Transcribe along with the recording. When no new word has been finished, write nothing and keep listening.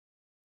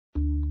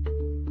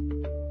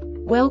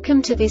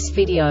Welcome to this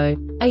video.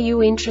 Are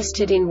you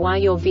interested in why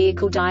your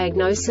vehicle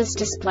diagnosis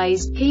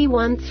displays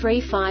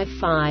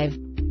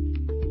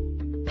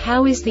P1355?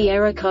 How is the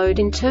error code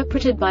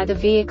interpreted by the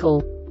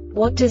vehicle?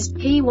 What does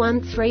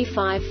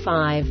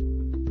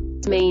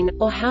P1355 mean,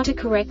 or how to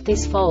correct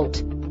this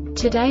fault?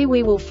 Today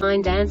we will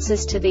find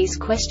answers to these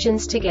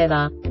questions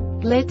together.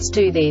 Let's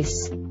do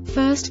this.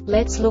 First,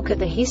 let's look at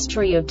the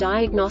history of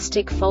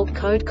diagnostic fault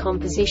code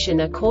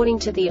composition according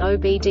to the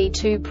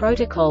OBD2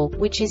 protocol,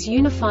 which is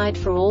unified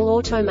for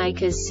all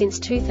automakers since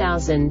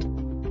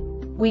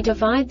 2000. We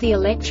divide the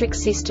electric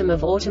system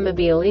of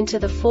automobile into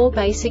the four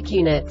basic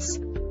units: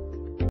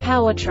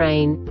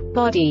 powertrain,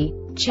 body,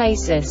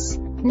 chassis,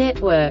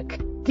 network.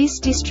 This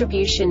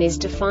distribution is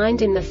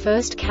defined in the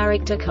first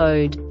character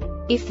code.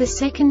 If the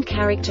second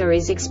character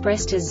is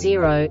expressed as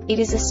 0, it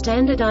is a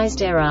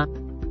standardized error.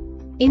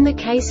 In the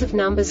case of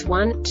numbers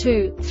 1,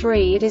 2,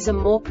 3, it is a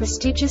more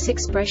prestigious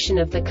expression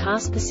of the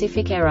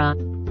car-specific error.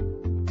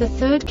 The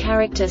third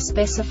character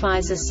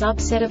specifies a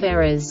subset of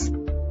errors.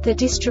 The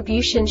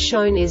distribution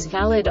shown is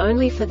valid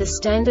only for the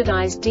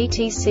standardized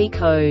DTC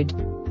code.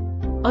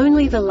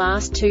 Only the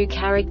last two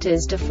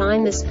characters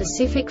define the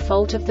specific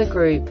fault of the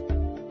group.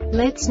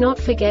 Let's not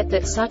forget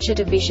that such a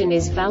division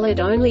is valid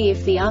only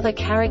if the other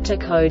character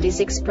code is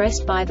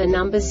expressed by the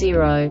number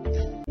 0.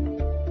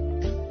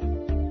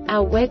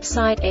 Our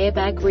website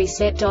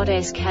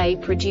airbagreset.sk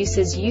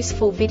produces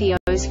useful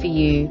videos for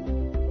you.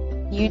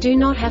 You do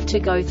not have to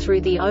go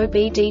through the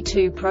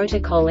OBD2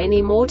 protocol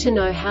anymore to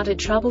know how to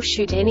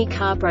troubleshoot any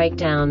car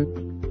breakdown.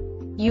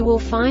 You will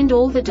find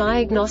all the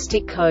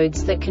diagnostic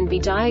codes that can be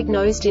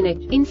diagnosed in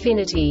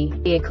Infinity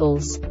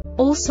vehicles.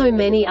 Also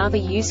many other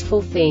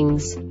useful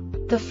things.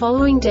 The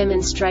following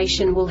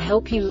demonstration will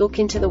help you look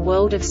into the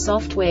world of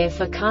software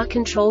for car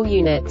control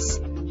units.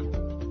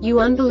 You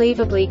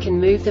unbelievably can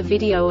move the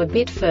video a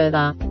bit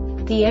further.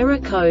 The error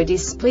code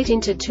is split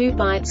into 2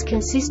 bytes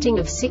consisting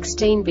of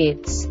 16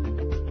 bits.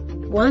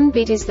 1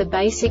 bit is the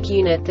basic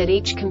unit that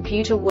each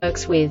computer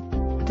works with.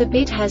 The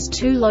bit has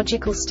 2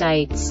 logical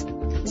states: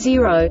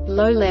 0,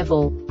 low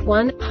level,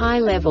 1, high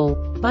level.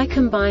 By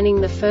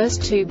combining the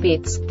first 2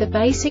 bits, the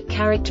basic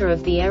character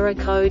of the error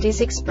code is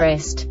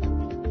expressed.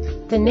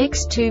 The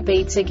next 2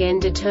 beats again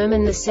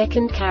determine the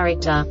second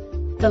character.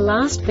 The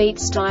last beat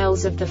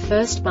styles of the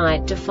first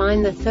byte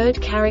define the third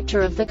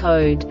character of the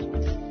code.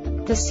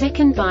 The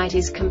second byte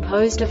is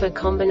composed of a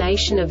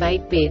combination of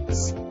 8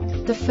 bits.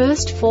 The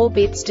first 4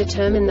 bits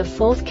determine the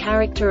fourth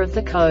character of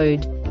the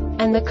code.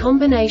 And the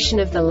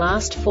combination of the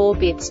last 4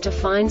 bits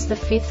defines the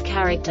fifth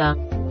character.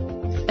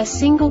 A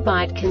single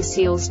byte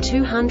conceals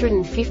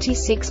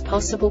 256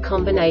 possible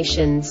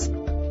combinations.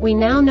 We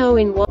now know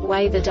in what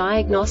way the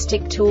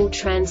diagnostic tool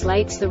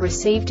translates the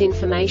received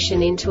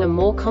information into a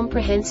more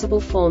comprehensible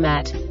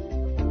format.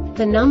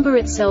 The number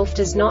itself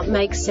does not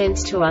make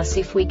sense to us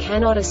if we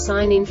cannot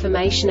assign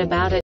information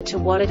about it to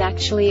what it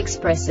actually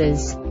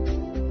expresses.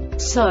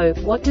 So,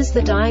 what does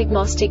the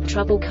Diagnostic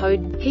Trouble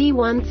Code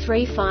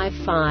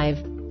P1355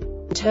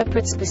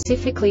 interpret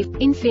specifically for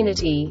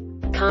Infinity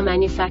car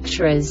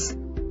manufacturers?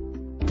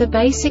 The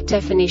basic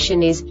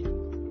definition is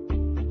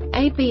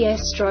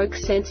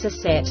ABS/sensor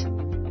set.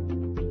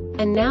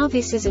 And now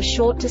this is a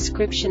short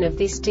description of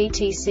this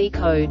DTC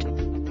code.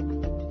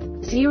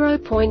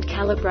 0-point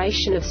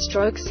calibration of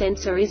stroke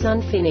sensor is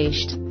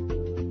unfinished.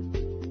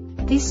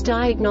 This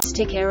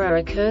diagnostic error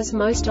occurs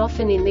most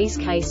often in these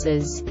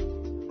cases: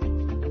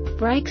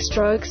 brake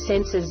stroke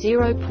sensor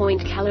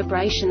 0-point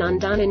calibration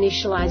undone,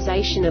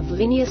 initialization of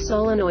linear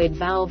solenoid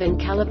valve and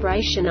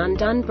calibration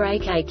undone,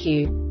 brake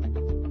ECU.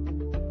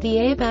 The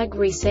Airbag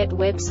Reset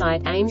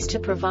website aims to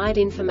provide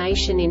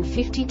information in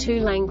 52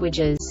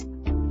 languages.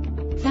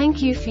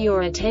 Thank you for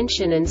your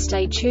attention and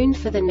stay tuned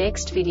for the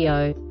next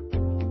video.